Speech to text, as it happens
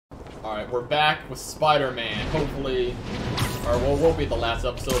Alright, we're back with Spider-Man. Hopefully, or well, won't be the last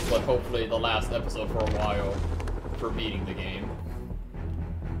episode, but hopefully the last episode for a while for beating the game.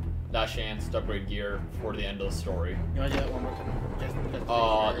 That chance to upgrade gear for the end of the story. You wanna do that one more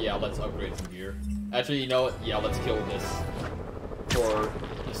time? Yeah, let's upgrade some gear. Actually, you know what? Yeah, let's kill this for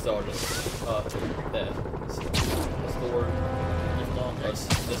nostalgia's what's the word?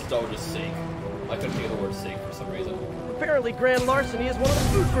 Nostalgia's sake. I couldn't think of the word sake for some reason. Apparently, grand larceny is one of the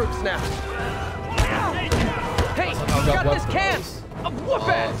food groups now. Hey, you got this can of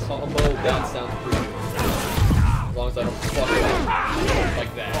whoop-ass! Combo, that sounds pretty good. As long as I don't fuck it up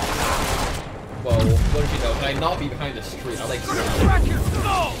like that. Well, what did you know? Can I not be behind the street? I like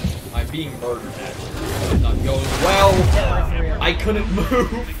I'm being murdered, actually. It's not going well. I couldn't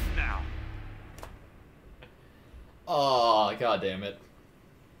move. Oh, god damn it.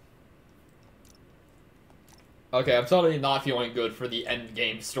 Okay, I'm totally not feeling good for the end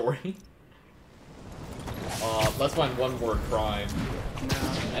game story. Let's find one more crime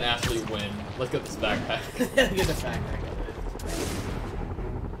and actually win. Let's get this backpack. Get the backpack.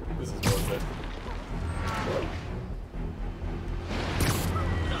 This is worth it.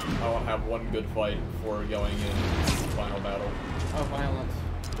 I want to have one good fight before going in final battle. Oh, violence.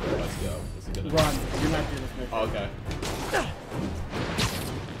 Let's go. This is good. Run. You're not doing this mission. Okay.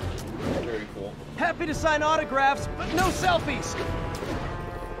 Very cool. Happy to sign autographs, but no selfies.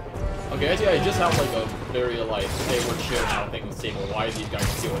 Okay, actually, I just have like a very like Sable shit now thing with Sable. Why are these guys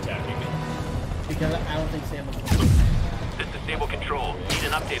still attacking me? Because I don't think Sam was. This is Sable Control. Need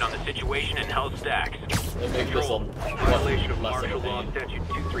an update on the situation in Hell Stacks. They make this a Violation of less of a Martial Law pain. Statute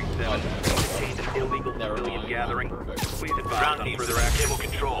 237. Contains an illegal Never civilian mind. gathering. Perfect. Please advise on further action. Sable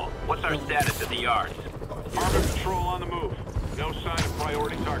Control. What's our status at the yards? Armor Patrol on the move. No sign of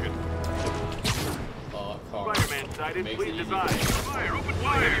priority target. Spider-Man sighted. Please advise. Fire! Open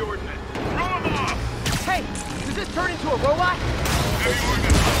fire! Heavy ordnance. Throw them off! Hey, does this turn into a robot? Heavy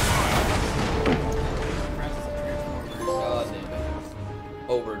ordnance. God damn it.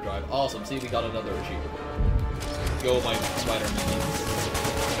 Overdrive. Awesome. See, we got another achievement. Go, my Spider-Man.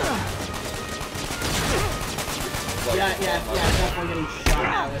 Yeah, definitely getting shot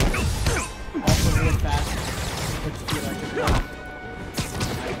at with also really fast. Puts the electric gun.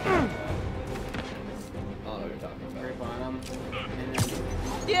 Very bottom. And then...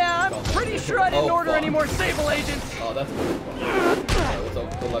 Yeah, I'm pretty sure I didn't order any more Sable agents. Oh, that's good. Alright, what's up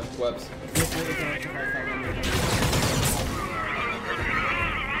with the left webs?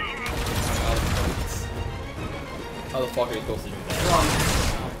 How the fuck are you supposed to do that?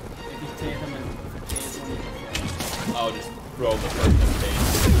 If you take them and I'll just throw the person in the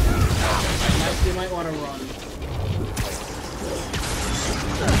face. you might want to run.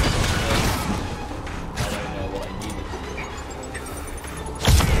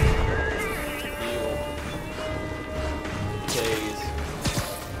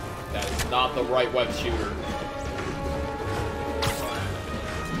 Not the right web shooter.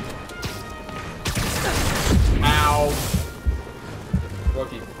 Ow! What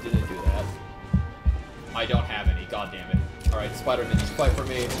if he didn't do that? I don't have any, god damn it. Alright, Spider-Man, just fight for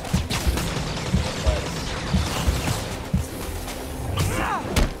me.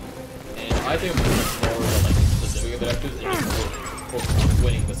 And I think I'm going to explore the like, specific objectives and just focus on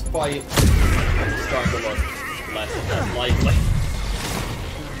winning this fight. It's starting to look less and less likely.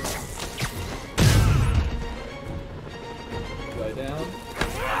 Down.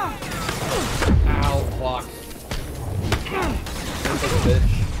 Ow, fuck. Like a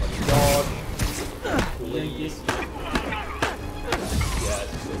bitch. Like a dog. Please. Yeah,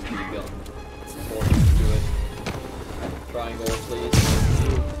 it's just a gun. Force me to do it. Triangle, please.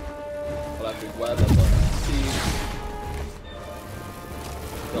 Electric web, that's what I see.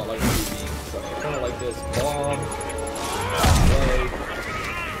 Don't like to be being stuck. I kinda like this. Bomb. Away.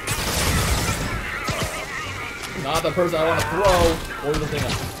 Not the person I want to throw. Or the thing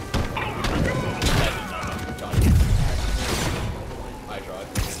I tried.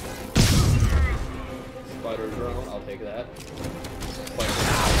 Spider drone, I'll take that.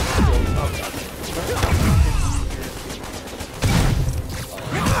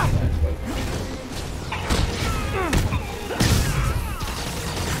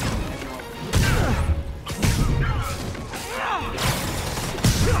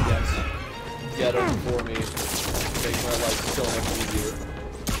 Yes. Get him for me. Make my life so much easier.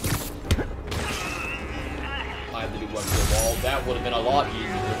 I had to do one to the wall. That would have been a lot easier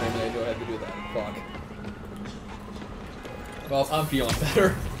if only I knew I had to do that. Fuck. Well, I'm feeling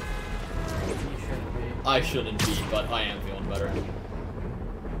better. I shouldn't be, but I am feeling better.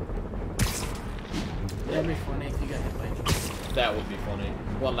 That'd be funny if you got hit by a That would be funny.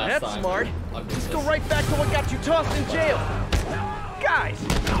 One last That's time. smart. I'm Let's go right back to what got you tossed in jail. Guys,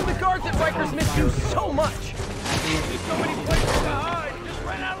 the guards at Rikers miss you so much. There's so many places to hide. Just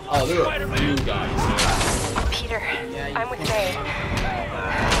ran out of luck. Oh, there are a few guys. Peter, I'm with May. Nope.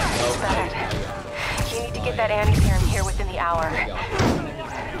 Bad. You need to get that anti-serum here within the hour. And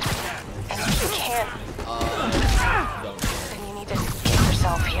if you can't, Don't. then you need to get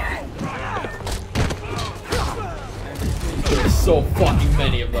yourself here. There's so fucking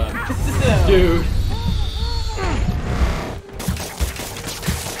many of them. Dude.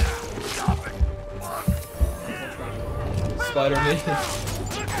 Spider-Man.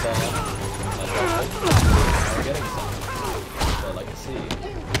 We're getting some. I'd like to see.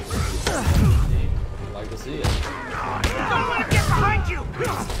 I'd like to see it. Someone get behind you! No,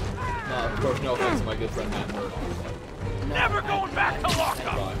 of course, no offense to my good friend Matt Murdock. Never going back to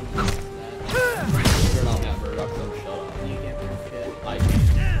lockup! You're not Matt Murdock, so shut up. You get your shit. I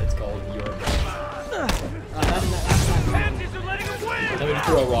can't. It's called Your Best. That's not Pansies are letting him win! Let me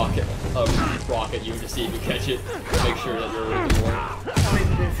throw a rock at you to see if you catch it. Make sure that you're really good.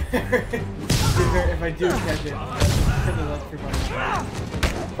 if I do catch it,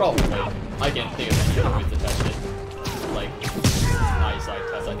 Probably. I can't think of any other ways to test it. Like, eyesight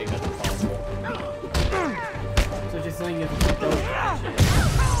test, I think that's impossible. so just saying if you don't catch it,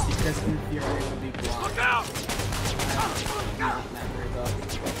 because in theory it will be blocked. Look out! Not that very well.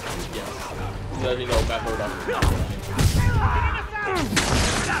 Yes. Let me know Matt Murdock.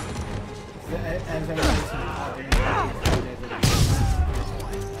 As I was listening,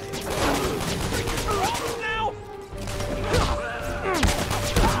 Now!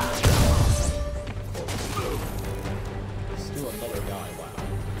 Still another guy, wow.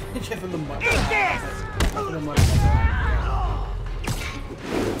 Just in the mud.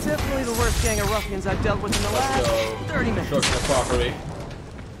 Definitely the worst gang of ruffians I've dealt with in the last 30 minutes. Destruction of property.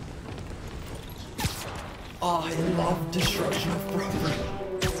 Oh, I love destruction of property.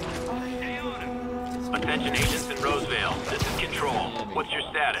 Attention agents in Roseville. This is Control. What's your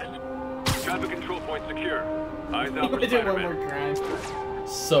status? Traffic control point secure. Eyes out for I did one Spider-Man. more crime.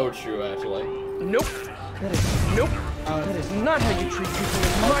 So true, actually. Nope. Nope. That is not how you treat people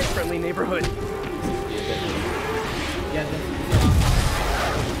in my friendly neighborhood. Yeah,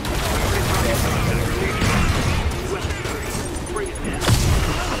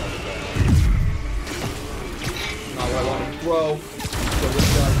 Not what I want to throw. So this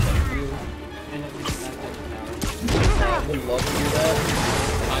guy, thank you. and at least that's I would love to do that.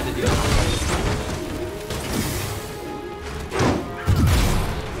 Kind of do that.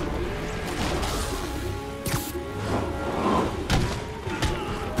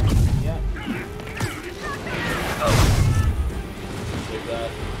 yeah. Take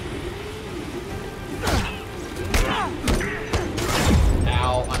that.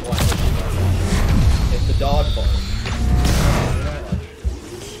 Ow, I'm going to hit the dodge button.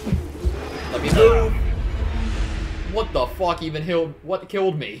 Let me move. What the fuck even what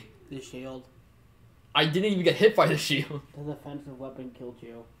killed me? The shield. I didn't even get hit by the shield. The defensive weapon killed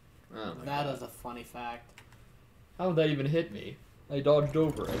you. Oh my That God. is a funny fact. How did that even hit me? I dodged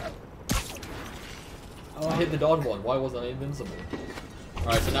over it. Oh, I hit the dodge one. Why wasn't I invincible?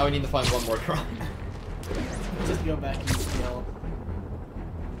 Alright, so now we need to find one more crime. just go back and kill.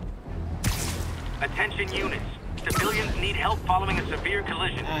 Attention units. Civilians need help following a severe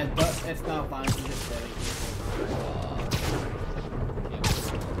collision. But it's not violent, it's just setting.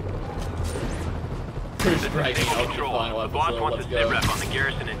 Just This is dragging Stable out the Control. final The boss episode. wants a Let's sit go. rep on the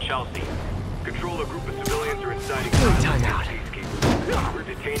garrison in Chelsea. Control, a group of civilians are inciting Time out. We're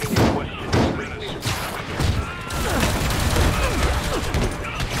detaining and questioning suspects.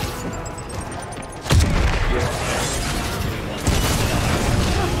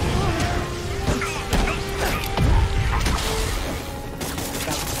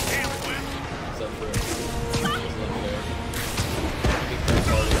 Except for Big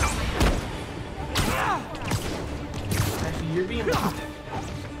party. Actually, you're being. You're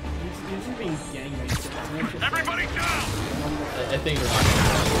just being gang raped. Everybody down! I think they're not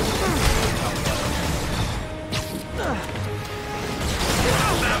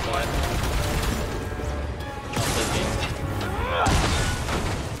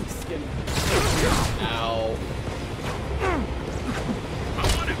Ow.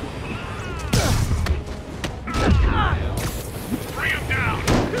 Bring him down!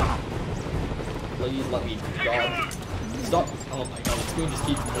 Please let me dodge. Stop. Oh my god, the screen just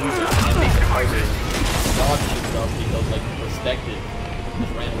keeps moving. That makes it harder to dodge and stuff because, like, the perspective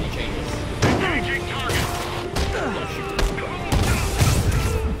just randomly changes. Engaging target! I'm gonna shoot this crap.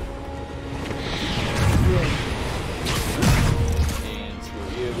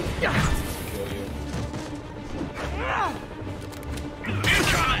 Kill you.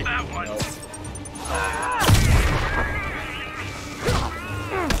 That one. Nope.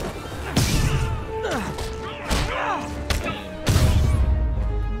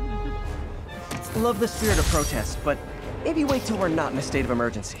 Love the spirit of protest, but maybe wait till we're not in a state of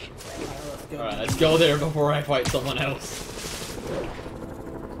emergency. Alright, let's go there before I fight someone else.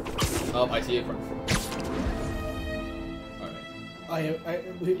 Oh, I see it from.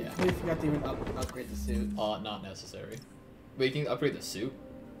 Alright. We forgot to even upgrade the suit. Not necessary. But you can upgrade the suit?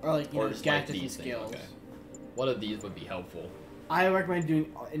 Or like, you know, just gadgets and these things, skills. okay. What of these would be helpful? I recommend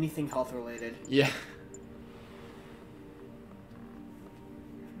doing anything health related. Yeah.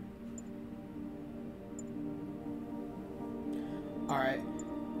 Alright.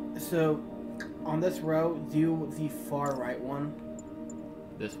 So, on this row, do the far right one.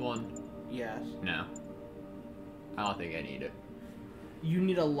 This one? Yes. No. I don't think I need it. You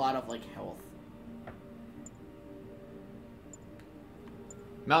need a lot of, like, health.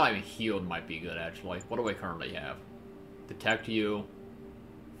 Not even healed might be good, actually. What do I currently have? Detect you.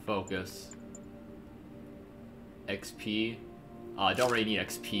 Focus. XP. I don't really need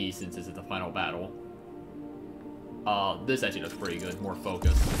XP since this is the final battle. This actually looks pretty good. More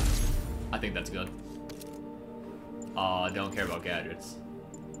focus. I think that's good. Don't care about gadgets.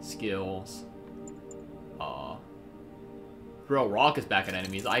 Skills. Throw rockets back at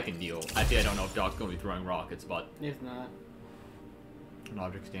enemies. I can deal. Actually, I don't know if Doc's gonna be throwing rockets, but If not. an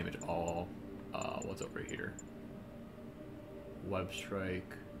object's damage all. What's over here? Web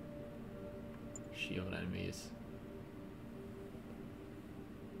strike. Shield enemies.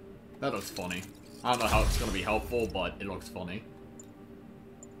 That looks funny. I don't know how it's gonna be helpful, but it looks funny.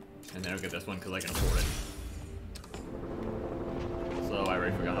 And then I'll get this one because I can afford it. So I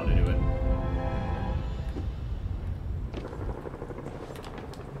already forgot how to do it.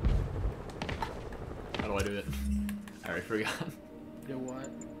 How do I do it? I already forgot. Do what?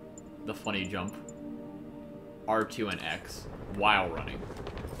 The funny jump. R2 and X while running.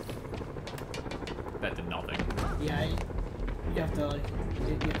 That did nothing. Yeah, you have to, like,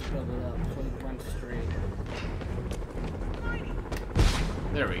 you have to build it up so it runs straight.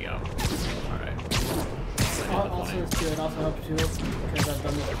 There we go. Alright. Also, it's good. It also helps too, because I've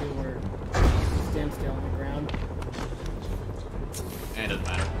done this too where you stand still on the ground. And it doesn't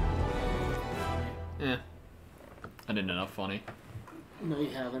matter. Eh. I did enough funny. No, you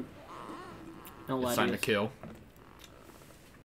haven't. Don't lie It's to time to us. kill.